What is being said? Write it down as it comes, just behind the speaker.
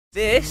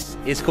This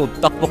is called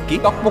tteokbokki.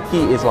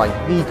 Tteokbokki is like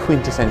the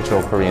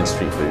quintessential Korean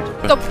street food.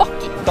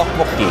 Tteokbokki.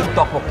 Tteokbokki.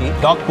 Tteokbokki.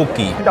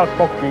 Tteokbokki.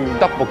 Tteokbokki.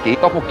 Tteokbokki.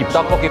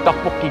 Tteokbokki. Tteokbokki.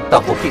 Tteokbokki.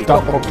 Tteokbokki.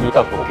 Tteokbokki.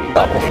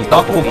 Tteokbokki.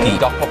 Tteokbokki.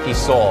 Tteokbokki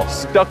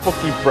sauce.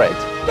 Tteokbokki bread.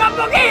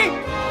 Tteokbokki.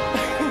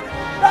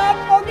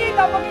 Tteokbokki.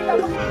 Tteokbokki.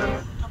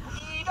 Tteokbokki.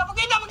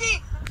 Tteokbokki.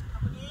 Tteokbokki.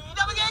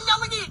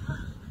 Tteokbokki.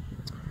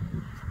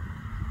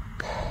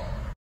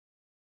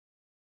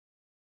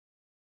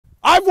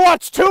 I've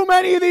watched too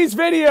many of these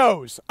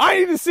videos! I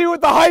need to see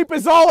what the hype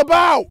is all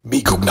about!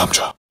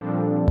 영국남자.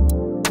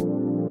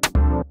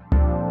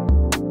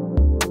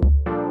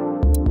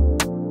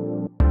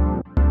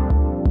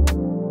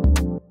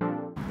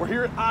 We're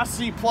here at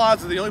AC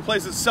Plaza, the only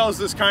place that sells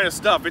this kind of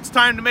stuff. It's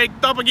time to make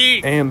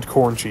tteokbokki! And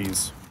corn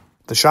cheese.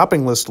 The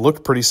shopping list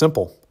looked pretty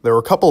simple. There were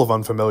a couple of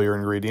unfamiliar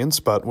ingredients,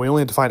 but we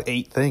only had to find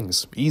 8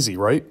 things. Easy,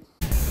 right?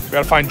 We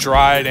gotta find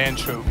dried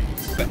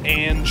anchovies. The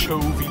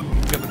anchovy. We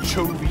got the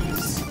chovies.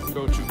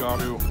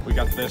 Gochugaru. We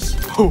got this.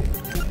 Oh,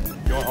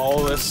 you want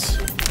all of this?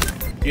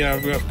 You know,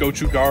 we have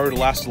gochugaru to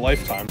last a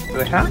lifetime. Do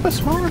they have a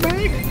smaller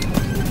bag?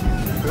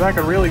 Because I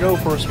could really go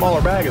for a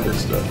smaller bag of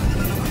this stuff.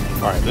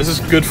 Alright, this is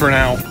good for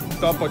now.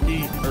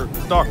 Tteokbokki, or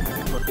duck.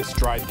 This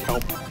dried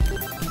kelp.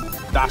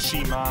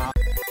 Dashima.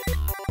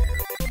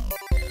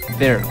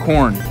 There,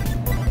 corn.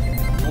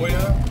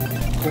 Soya.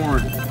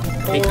 Corn.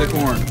 Take the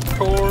corn.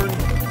 Corn.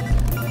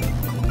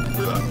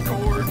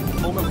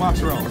 Corn. Almond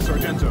mozzarella.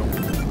 Sargento.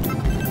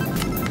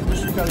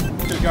 Could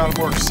have got a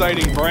more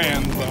exciting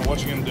brand, but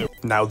what you gonna do?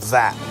 Now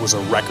that was a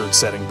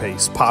record-setting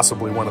pace,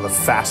 possibly one of the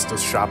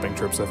fastest shopping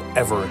trips I've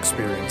ever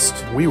experienced.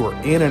 We were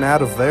in and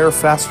out of there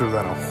faster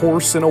than a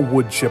horse in a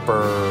wood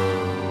chipper.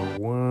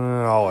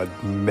 Well, I'll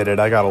admit it,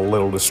 I got a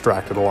little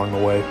distracted along the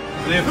way.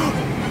 They have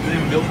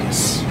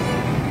Milkis.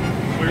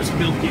 Where's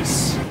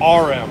Milkis?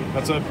 RM,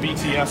 that's a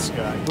BTS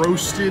guy.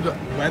 Roasted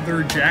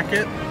leather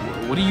jacket.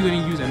 What are you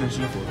going to use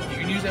MSG for? You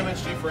can use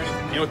MSG for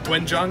anything. You know what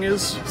doenjang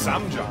is?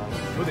 Samjang.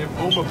 Oh, they have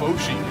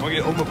omaboshi. You wanna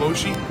get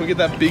omaboshi? Can we get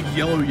that big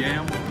yellow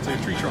yam? It's like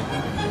a tree trunk.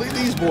 Look at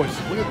these boys.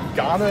 Look at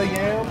Ghana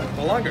yam.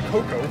 Malanga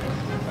cocoa. I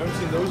haven't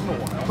seen those in a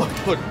while.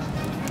 Look.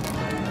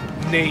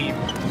 Name.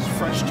 This is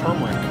fresh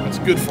turmeric. That's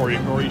good for you,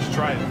 Gory. You should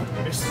try it.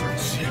 Mr.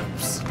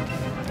 Chips.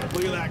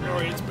 Look at that,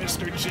 Gory. It's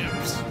Mr.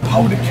 Chips.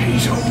 Pau de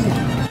queijo.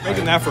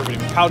 Making that for me.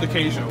 Pau de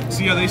queijo.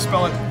 See how they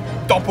spell it?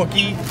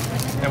 Tteokbokki.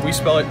 And we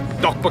spell it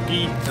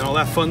tteokbokki and all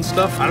that fun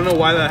stuff. I don't know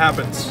why that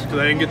happens, because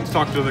I didn't get to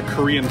talk to the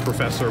Korean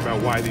professor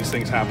about why these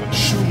things happen.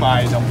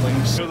 Shumai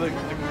dumplings. You know the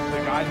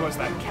guy who has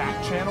that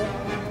cat channel?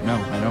 No,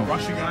 I know.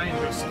 Russian guy and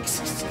goes...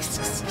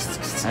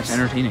 That's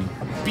entertaining.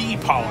 Bee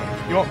pollen.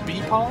 You want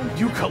bee pollen?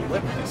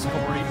 Eucalyptus,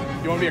 Corey.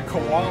 You want to be a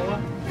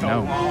koala?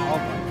 No.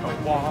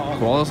 Koala.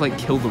 Koalas like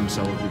kill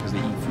themselves because they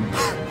eat food.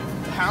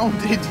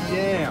 Pounded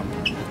yam.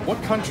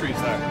 What country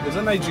is that? Is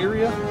that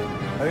Nigeria?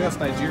 I think that's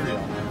Nigeria.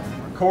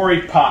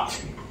 Corey, pot.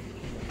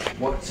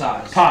 What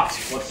size? Pot.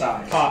 What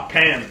size? Pot.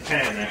 Pan,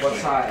 actually. What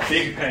size?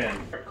 Big pan.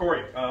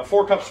 Corey,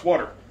 4 cups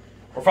water.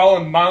 We're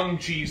following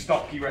Mangji's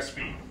tteokbokki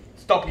recipe.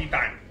 It's tteokbokki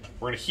time.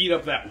 We're gonna heat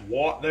up that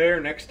wok there.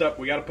 Next up,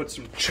 we gotta put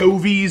some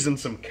chovies and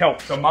some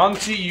kelp. So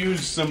Mangji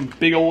used some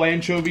big old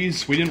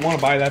anchovies. We didn't want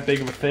to buy that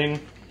big of a thing.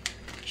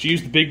 She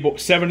used the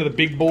 7 of the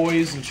big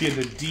boys, and she had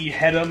to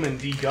de-head them and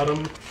de-gut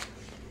them.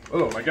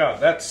 Oh my god,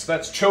 that's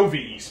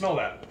chovy. Smell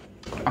that.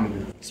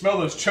 Smell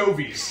those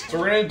chovies. So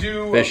we're gonna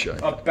do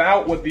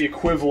about what the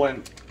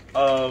equivalent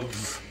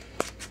of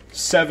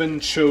 7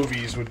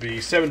 chovies would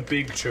be. 7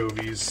 big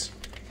chovies.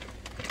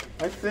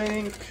 I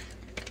think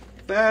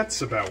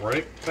that's about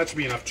right. That should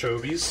be enough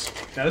chovies.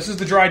 Now this is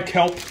the dried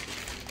kelp.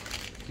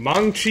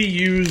 Mangchi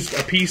used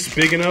a piece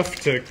big enough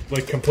to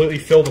like completely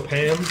fill the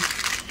pan.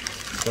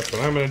 That's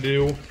what I'm gonna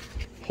do.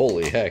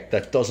 Holy heck,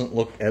 that doesn't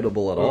look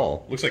edible at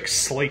all. Looks like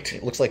slate.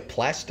 It looks like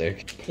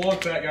plastic.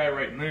 Plunk that guy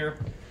right in there.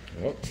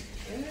 Yep.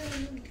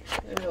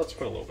 And let's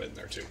put a little bit in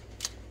there too.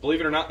 Believe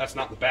it or not, that's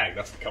not the bag,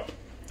 that's the kelp.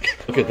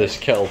 Look at this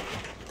kelp.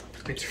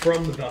 It's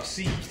from the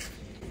sea.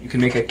 You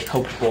can make a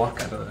kelp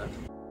block out of that.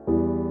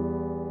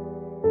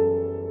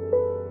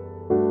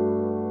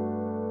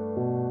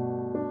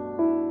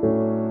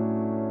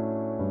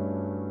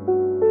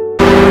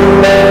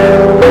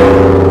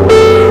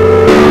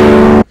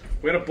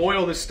 We gotta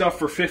boil this stuff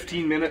for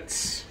 15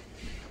 minutes,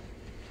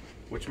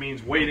 which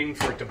means waiting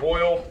for it to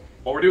boil.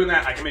 While we're doing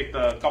that, I can make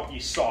the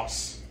tteokbokki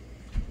sauce.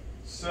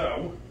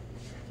 So,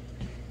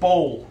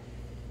 bowl.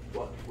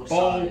 What Bowl.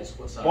 size?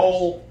 What size?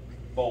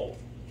 Bowl.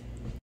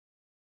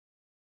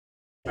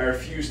 I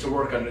refuse to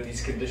work under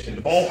these conditions.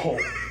 Bowl.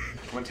 I'm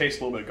gonna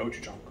taste a little bit of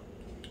gochujang.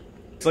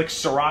 It's like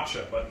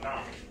sriracha, but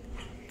not.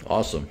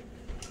 Awesome.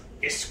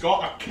 It's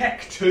got a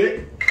kick to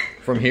it.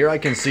 From here I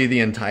can see the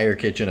entire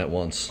kitchen at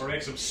once. We're gonna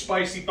make some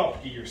spicy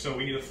tteokbokki here, so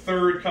we need a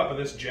 1/3 cup of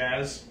this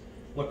jazz.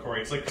 Look,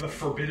 Corey, it's like the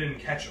forbidden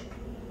ketchup.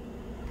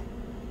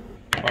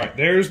 Alright,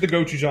 there's the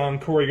gochujang.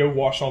 Corey, go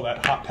wash all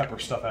that hot pepper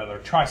stuff out of there.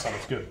 Try some,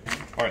 it's good.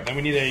 Alright, then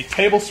we need a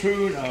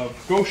tablespoon of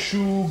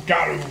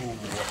gochugaru.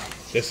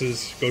 This is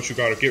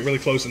gochugaru. Get really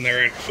close in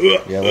there and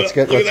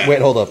Wait,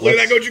 hold up. Look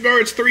at that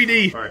gochugaru, it's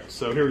 3D. All right,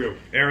 so here we go.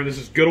 Aaron, this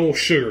is good old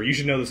sugar. You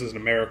should know this is an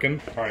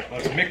American. All right,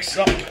 let's mix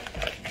up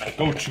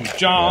gochujang.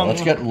 Yeah,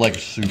 let's get like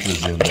super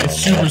zoomed in. It's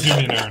super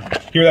zoomed in, Aaron.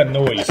 Hear that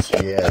noise?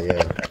 Yeah.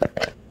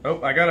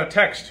 Oh, I got a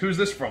text. Who's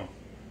this from?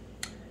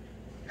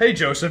 Hey,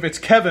 Joseph, it's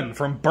Kevin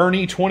from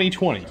Bernie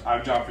 2020. I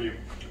have a job for you.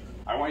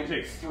 I want you to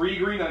take 3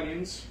 green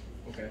onions.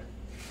 Okay.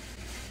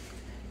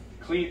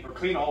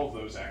 Clean all of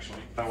those, actually.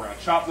 And we're gonna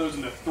chop those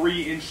into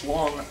 3-inch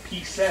long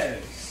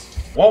pieces.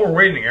 While we're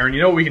waiting, Aaron,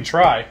 you know what we can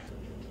try?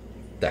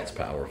 That's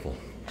powerful.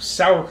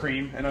 Sour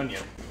cream and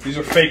onion. These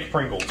are fake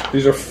Pringles.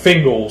 These are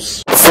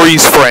Fingles.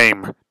 Freeze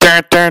frame. Ugh!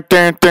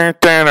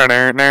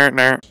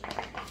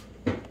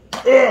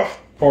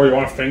 Corey, you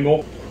want a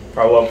Fingle?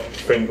 I love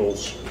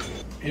Fingles.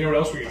 You know what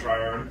else we can try,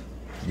 Aaron?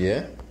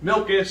 Yeah?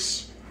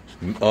 Milkus.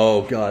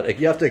 Oh god,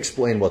 you have to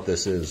explain what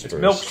this is It's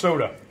first. milk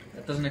soda.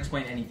 That doesn't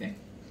explain anything.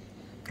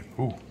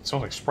 Ooh, it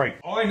smells like Sprite.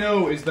 All I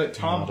know is that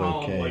Tom Not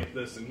Holland okay. liked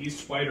this, and he's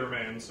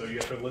Spider-Man, so you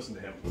have to listen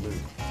to him.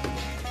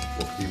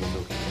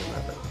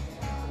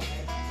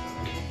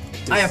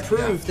 I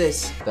approve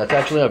this. That's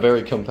actually a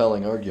very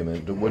compelling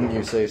argument, wouldn't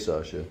you say,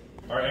 Sasha?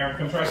 All right, Aaron,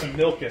 come try some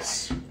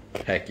Milkus.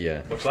 Heck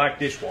yeah. Looks like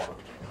dishwater.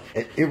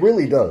 It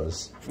really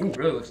does. Ooh, it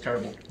really looks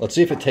terrible. Let's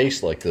see if it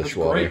tastes like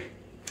dishwater. Great.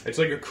 It's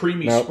like a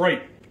creamy Now-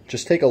 Sprite.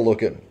 Just take a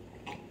look at...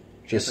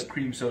 It's a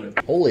cream soda.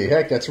 Holy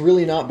heck, that's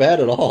really not bad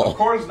at Of all.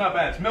 course, it's not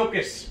bad. It's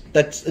Milkus.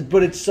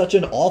 But it's such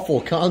an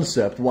awful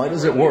concept. Why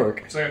does it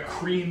work? It's like a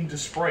creamed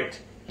Sprite.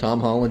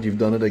 Tom Holland, you've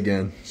done it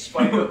again.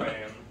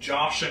 Spider-Man.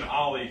 Josh and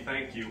Ollie,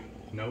 thank you.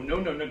 No.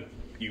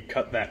 You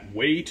cut that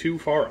way too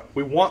far up.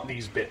 We want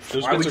these bits.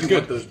 Those Why bits would are you good.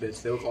 want those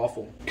bits? They look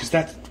awful. Because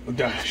that's...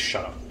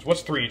 shut up.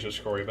 What's 3 inches,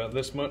 Corey? About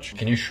this much?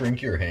 Can you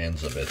shrink your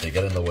hands a bit? They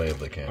get in the way of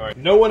the camera. All right.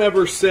 No one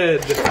ever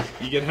said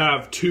you can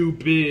have too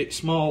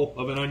small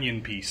of an onion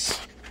piece.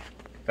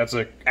 That's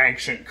an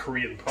ancient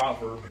Korean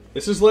proverb.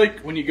 This is like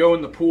when you go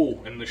in the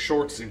pool and the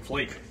shorts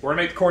inflate. We're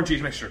gonna make the corn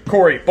cheese mixture.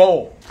 Corey,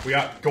 bowl. We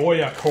got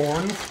Goya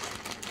corn.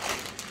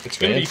 It's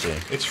gonna Fancy. be,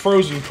 it's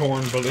frozen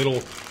corn, but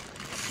it'll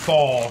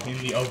thaw in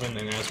the oven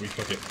and as we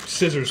cook it.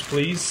 Scissors,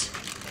 please.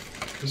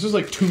 This is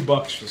like $2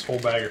 for this whole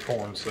bag of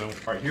corn, so. All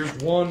right, here's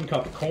 1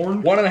 cup of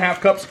corn.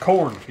 1.5 cups of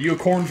corn. Are you a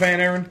corn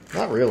fan, Aaron?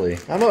 Not really.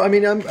 I'm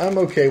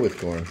okay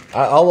with corn.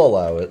 I'll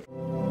allow it.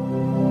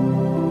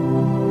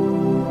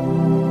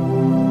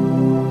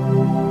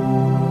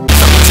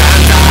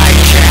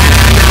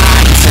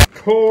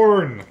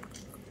 Corn.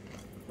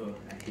 Ugh,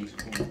 I hate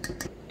corn.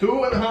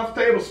 2.5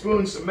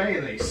 tablespoons of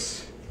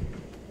mayonnaise.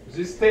 Is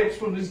this a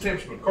tablespoon? This is a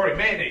tablespoon. Corey,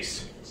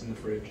 mayonnaise. It's in the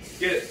fridge.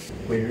 Get it.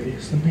 Where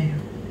is the mayo?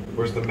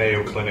 Where's the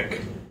Mayo Clinic?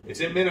 It's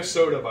in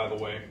Minnesota, by the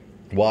way.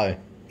 Why?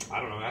 I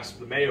don't know. Ask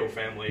the Mayo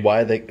family.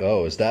 Why they...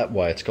 Oh, is that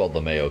why it's called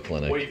the Mayo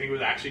Clinic? What do you think it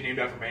was actually named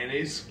after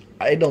mayonnaise?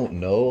 I don't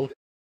know.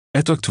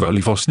 Het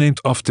actually was named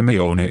after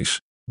mayonnaise.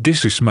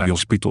 This is my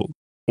hospital.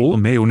 All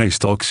mayonnaise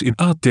talks in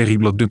a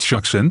terrible Dutch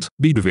accent,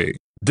 by the way.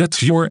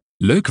 That's your,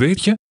 leuk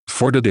weetje,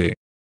 for the day.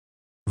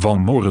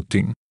 One more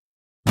thing.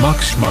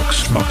 Max,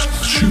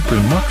 super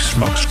max,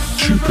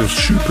 super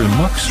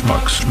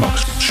max,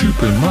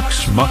 super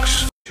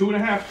max.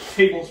 2.5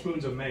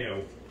 tablespoons of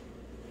mayo.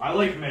 I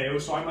like mayo,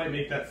 so I might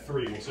make that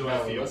 3. We'll see what I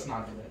No, feel. let's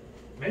not do that.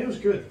 Mayo's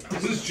good.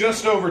 This is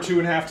just over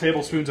 2.5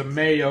 tablespoons of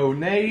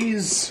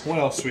mayonnaise. What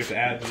else do we have to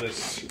add to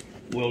this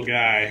little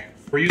guy?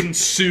 We're using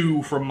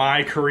Sue from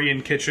My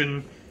Korean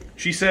Kitchen.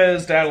 She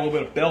says to add a little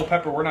bit of bell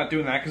pepper. We're not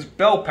doing that because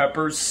bell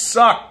peppers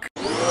suck.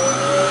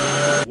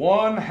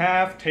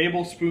 1/2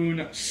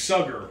 tablespoon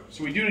sugar.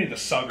 So we do need the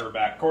sugar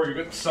back. Corey, you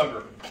got the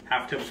sugar.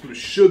 1/2 tablespoon of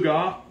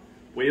sugar.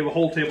 We have a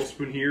whole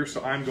tablespoon here,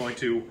 so I'm going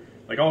to,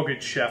 like all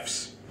good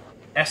chefs,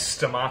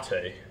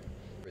 estimate.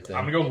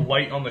 I'm gonna go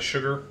light on the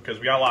sugar because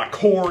we got a lot of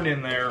corn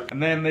in there.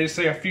 And then they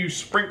say a few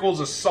sprinkles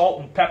of salt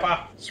and pepper.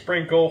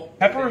 Sprinkle.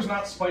 Pepper is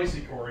not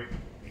spicy, Corey.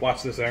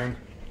 Watch this, Aaron.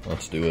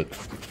 Let's do it.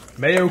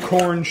 Mayo,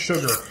 corn,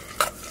 sugar.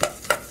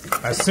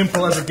 As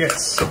simple as it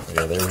gets.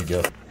 Yeah, there we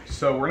go.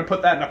 So we're gonna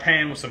put that in a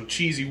pan with some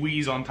cheesy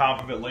wheeze on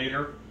top of it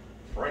later.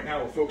 Right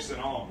now we're focusing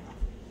on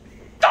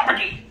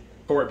tteokbokki.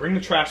 Corey, bring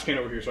the trash can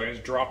over here so I can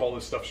just drop all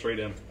this stuff straight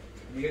in.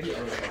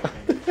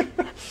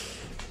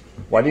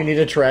 Why do you need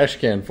a trash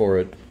can for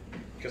it?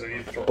 Because I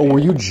need to throw Oh, were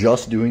you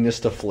just doing this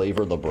to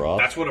flavor the broth?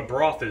 That's what a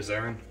broth is,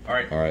 Aaron.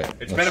 Alright. All right.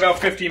 It's been about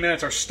 15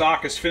 minutes. Our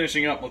stock is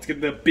finishing up. Let's get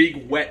the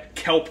big wet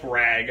kelp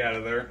rag out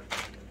of there.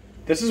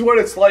 This is what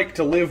it's like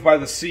to live by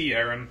the sea,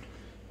 Aaron.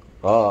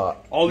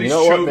 All these you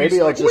know what?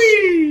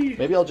 chovies,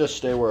 Maybe I'll just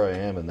stay where I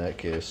am in that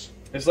case.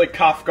 It's like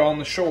Kafka on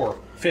the shore.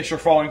 Fish are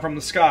falling from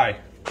the sky.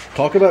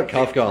 Talk about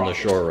Kafka on the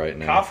Shore right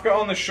now. Kafka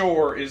on the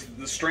Shore is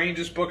the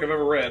strangest book I've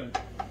ever read.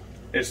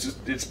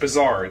 It's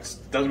bizarre. It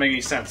doesn't make any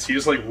sense. He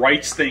just like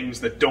writes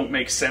things that don't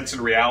make sense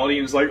in reality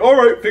and is like, all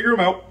right, figure them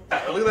out.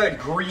 Look at that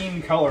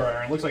green color,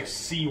 Aaron. It looks like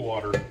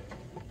seawater.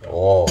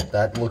 Oh,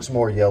 that looks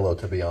more yellow,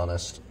 to be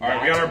honest. All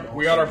right,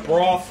 we got our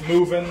broth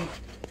moving.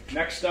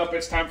 Next up,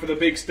 it's time for the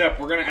big step.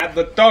 We're gonna add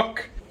the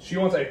duck. She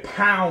wants a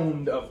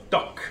pound of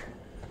duck.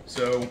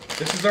 So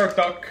this is our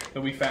duck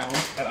that we found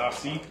at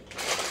Aussie.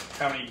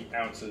 How many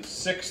ounces?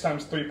 6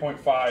 times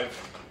 3.5.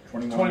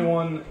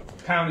 21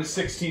 pound is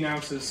 16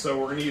 ounces, so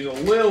we're gonna use a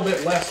little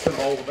bit less than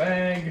all the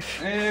bag.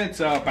 It's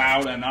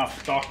about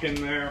enough duck in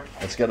there.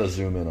 Let's gotta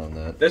zoom in on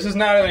that. This is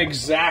not an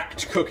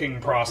exact cooking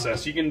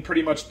process. You can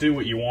pretty much do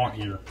what you want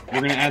here.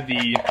 We're gonna add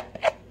the,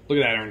 look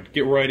at that, Aaron.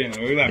 Get right in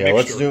there. Look at that mixture.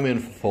 Let's zoom in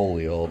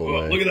fully all the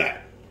way. Look at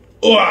that.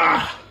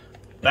 Ugh.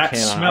 That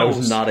smells. I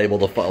was not able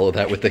to follow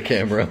that with the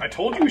camera. I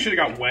told you we should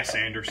have got Wes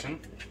Anderson.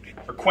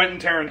 Or Quentin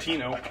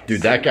Tarantino.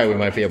 Dude, that guy we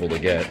might be able to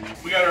get.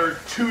 We got our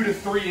 2 to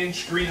 3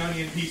 inch green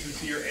onion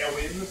pieces here,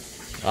 Elwin.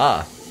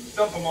 Ah.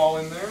 Dump them all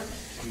in there.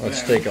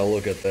 Let's take a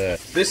look at that.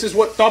 This is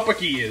what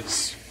tteokbokki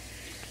is.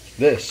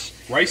 This.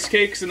 Rice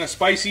cakes in a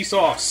spicy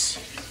sauce.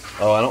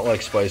 Oh, I don't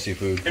like spicy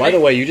food. By the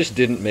way, you just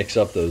didn't mix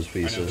up those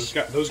pieces.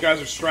 I know, those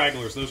guys are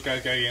stragglers. Those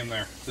guys gotta get in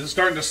there. This is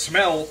starting to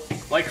smell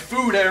like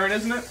food, Aaron,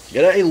 isn't it?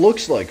 Yeah, it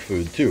looks like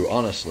food, too,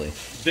 honestly.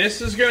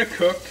 This is gonna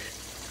cook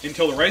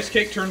until the rice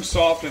cake turns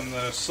soft and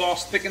the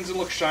sauce thickens and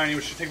looks shiny,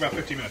 which should take about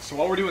 15 minutes. So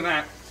while we're doing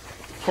that,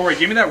 Corey,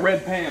 give me that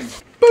red pan.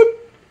 Boop!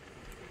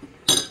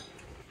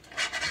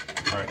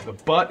 Alright, the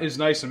butt is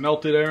nice and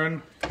melted,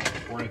 Aaron.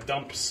 We're gonna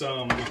dump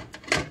some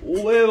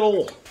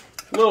little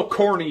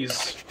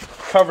cornies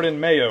covered in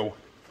mayo.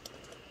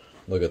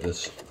 Look at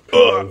this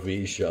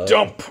POV shot.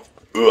 Dump!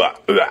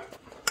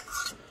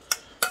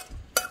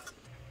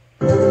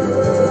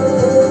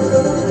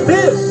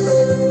 This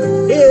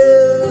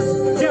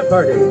is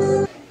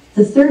Jeopardy!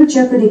 The third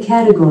Jeopardy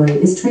category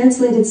is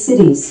translated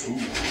cities.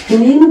 The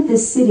name of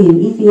this city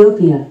in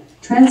Ethiopia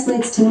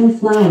translates to new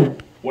flower.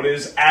 What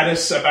is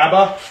Addis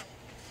Ababa?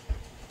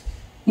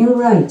 You're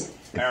right.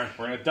 Aaron,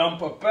 we're going to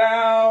dump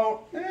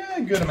about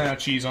a good amount of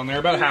cheese on there,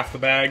 about half the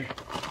bag.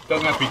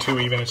 Doesn't have to be too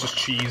even, it's just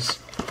cheese.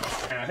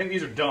 And I think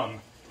these are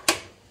done.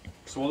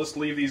 So we'll just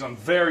leave these on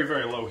very,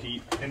 very low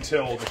heat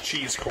until the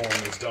cheese corn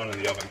is done in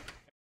the oven.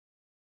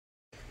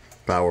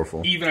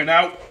 Powerful. Even it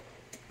out.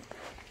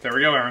 There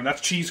we go, Aaron. That's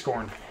cheese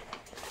corn.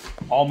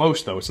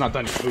 Almost, though. It's not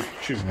done yet. Ooh,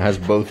 shoot. It has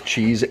both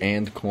cheese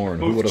and corn.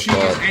 Both who would have cheese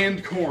thought?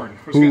 And corn.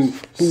 Who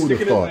would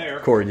have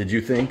thought? Corey, did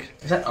you think?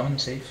 Is that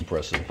unsafe?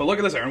 Impressive. But look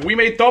at this, Aaron. We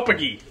made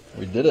tteokbokki.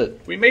 We did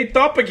it. We made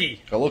tteokbokki.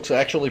 It looks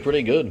actually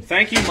pretty good.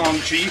 Thank you,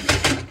 Mongchi.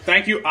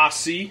 Thank you,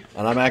 Asi.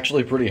 And I'm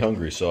actually pretty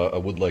hungry, so I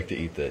would like to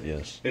eat that,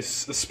 yes.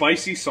 It's the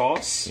spicy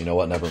sauce. You know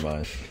what? Never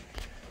mind.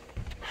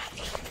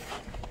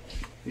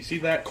 You see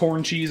that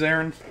corn cheese,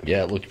 Aaron?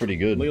 Yeah, it looks pretty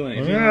good. Look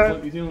at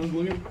that.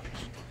 Look at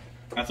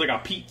That's like a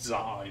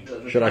pizza.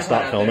 Should I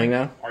stop filming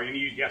now? Are you gonna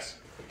use yes?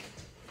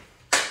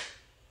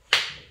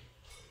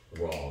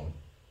 Wrong.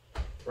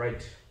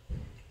 Right.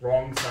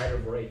 Wrong side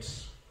of right.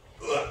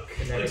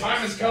 The time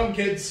has come,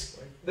 kids.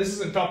 This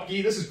isn't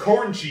tteokbokki. This is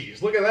corn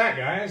cheese. Look at that,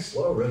 guys.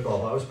 What a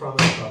ripoff. I was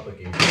promised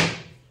tteokbokki.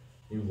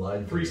 You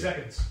lied. 3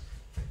 seconds.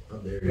 Oh,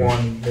 there you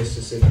 1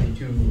 Mississippi,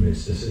 2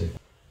 Mississippi.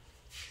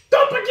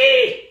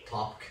 Tteokbokki!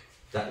 Talk.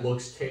 That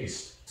looks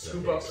taste.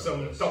 Scoop up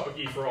some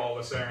tteokbokki for all of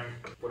us, Aaron.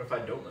 What if I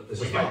don't live?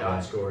 This is hot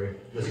ones, Corey.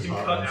 This We is can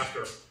hot cut ones.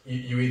 after.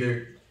 You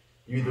either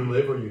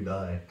live or you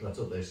die. That's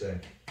what they say.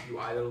 You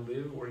either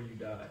live or you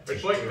die.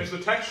 It's the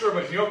texture of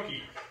a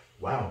gnocchi.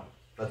 Wow,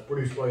 that's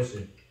pretty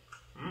spicy.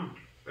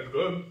 It's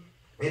good.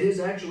 It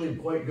is actually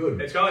quite good.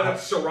 It's got like that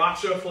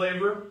sriracha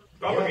flavor.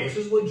 Yeah, this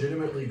is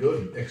legitimately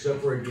good, except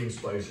for it being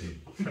spicy.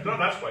 It's not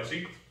that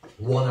spicy.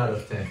 1 out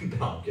of 10.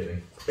 No, I'm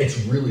kidding. It's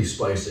really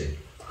spicy.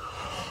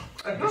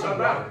 It's not that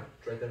bad.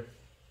 It's right there.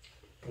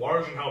 Water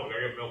doesn't help. I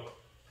gotta get milk.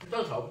 It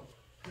does help.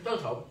 It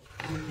does help.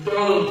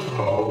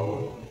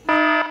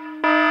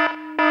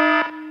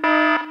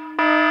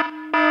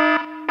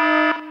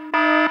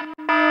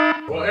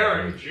 Well,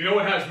 Aaron, you know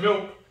what has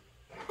milk?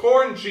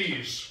 Corn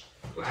cheese.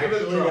 Let's give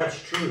it a try.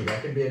 That's true.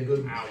 That can be a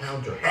good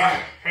counter.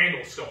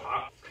 Handle's still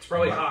hot. It's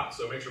probably hot,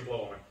 so make sure to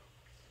blow on it.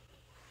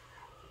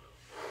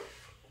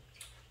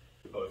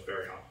 Oh, it's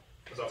very hot.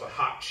 There's lots of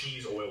hot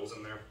cheese oils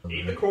in there.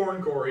 Eat the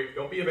corn, Corey.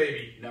 Don't be a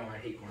baby. No, I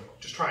hate corn.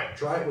 Just try it.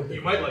 Try it with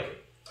You might like it.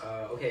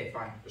 Okay,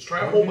 fine. Just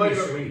try a whole bite of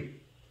it.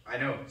 Sweet. I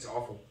know, it's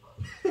awful.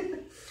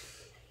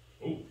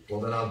 Ooh. Well,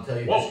 then I'll tell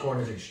you, Whoa. this corn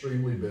is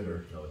extremely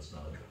bitter. No, it's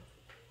not.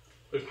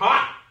 It's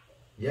hot.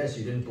 Yes,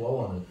 you didn't blow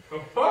on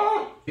it.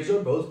 Ah! These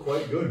are both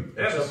quite good,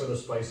 Yes. except for the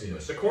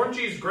spiciness. The corn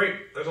cheese is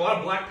great. There's a lot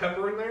of black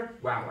pepper in there.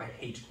 Wow, I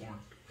hate corn.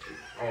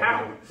 Oh,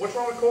 How? no. What's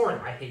wrong with corn?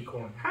 I hate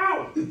corn.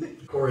 How?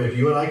 Corey, if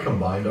you and I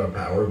combined our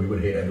power, we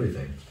would hate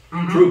everything.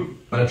 True.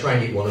 I'm gonna try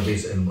and eat one of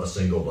these in a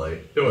single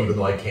bite, Do it. even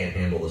though I can't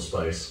handle the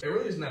spice. It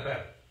really isn't that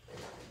bad.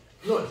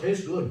 No, it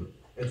tastes good.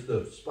 It's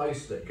the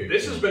spice that kicks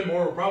This in. has been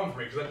more of a problem for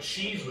me because that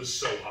cheese was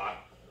so hot.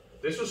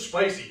 This was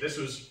spicy. This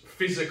was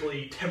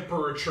physically,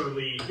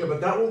 temperaturely, Yeah,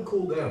 but that will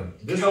cool down.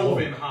 This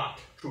Kelvin won't. hot.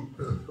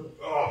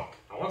 Oh,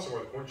 I want some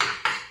more of the corn cheese.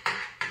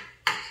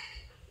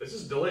 This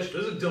is delicious.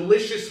 This is a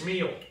delicious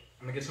meal.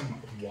 I'm gonna get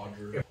some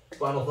water.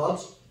 Final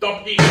thoughts?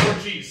 Tteokbokki corn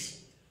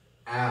cheese.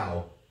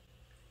 Ow.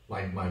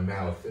 My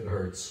mouth, it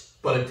hurts.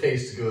 But it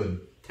tastes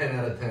good. 10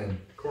 out of 10.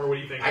 Corey, what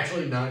do you think?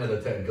 Actually, 9 out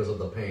of 10 because of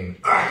the pain.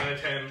 9 out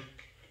of 10.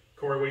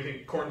 Corey, what do you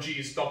think? Corn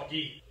cheese,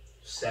 tteokbokki.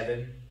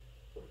 7.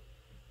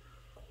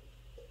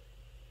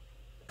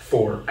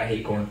 4. I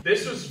hate corn.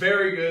 This was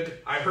very good.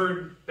 I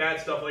heard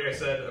bad stuff, like I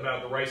said,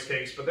 about the rice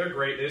cakes, but they're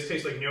great. They just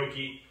taste like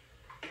gnocchi.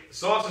 The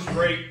sauce is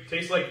great.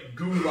 Tastes like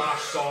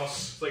goulash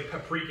sauce. It's like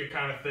paprika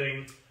kind of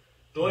thing.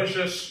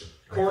 Delicious.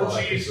 Corn cheese.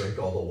 I could drink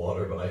all the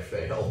water, but I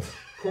failed.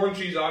 Corn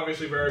cheese,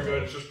 obviously very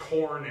good. It's just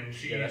corn and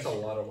cheese. Yeah, that's a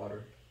lot of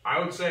water. I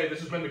would say this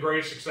has been the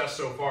greatest success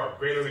so far.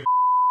 Greater than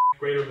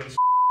greater than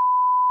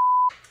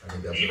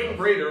even enough.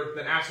 Greater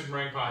than acid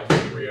meringue pie.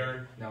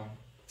 No.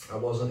 I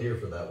wasn't here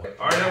for that one.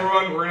 Alright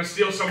everyone, we're gonna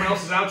steal someone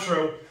else's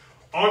outro.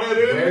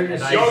 Oneru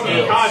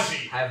Yogi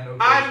Kaji.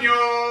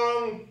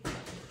 Annyeong!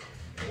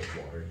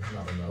 Water,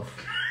 not enough.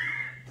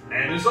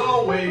 And as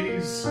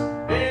always,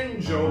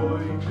 enjoy.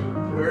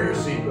 Wear your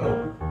seatbelt.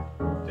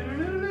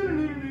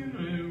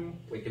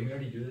 Wait, can we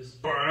already do this?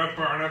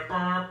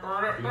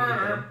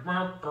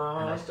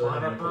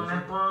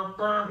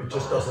 It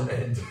just doesn't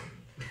end.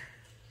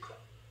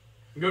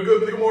 Go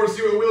good, but more to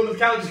see where the wheel of the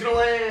couch is gonna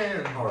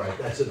land. Alright,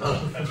 that's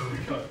enough. That's where we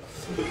cut.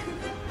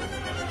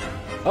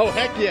 Oh,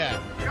 heck yeah.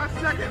 Got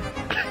second.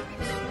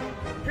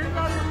 Hit it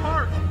out of the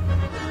park.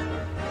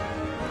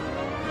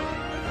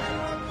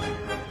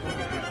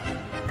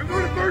 I'm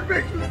going to third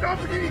base with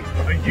Tteokbokki.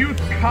 A youth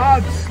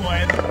cod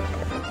sled.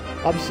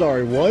 I'm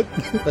sorry, what?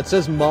 That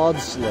says mod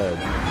sled.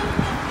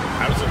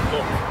 How does it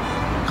look?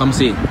 Come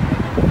see.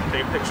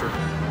 Take a picture.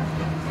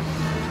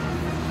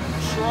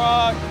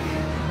 Truck.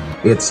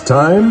 It's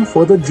time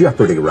for the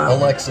Jeopardy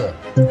round. Alexa,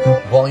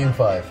 Volume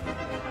 5.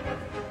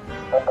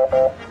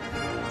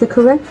 The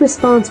correct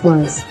response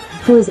was,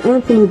 who is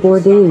Anthony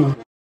Bourdain?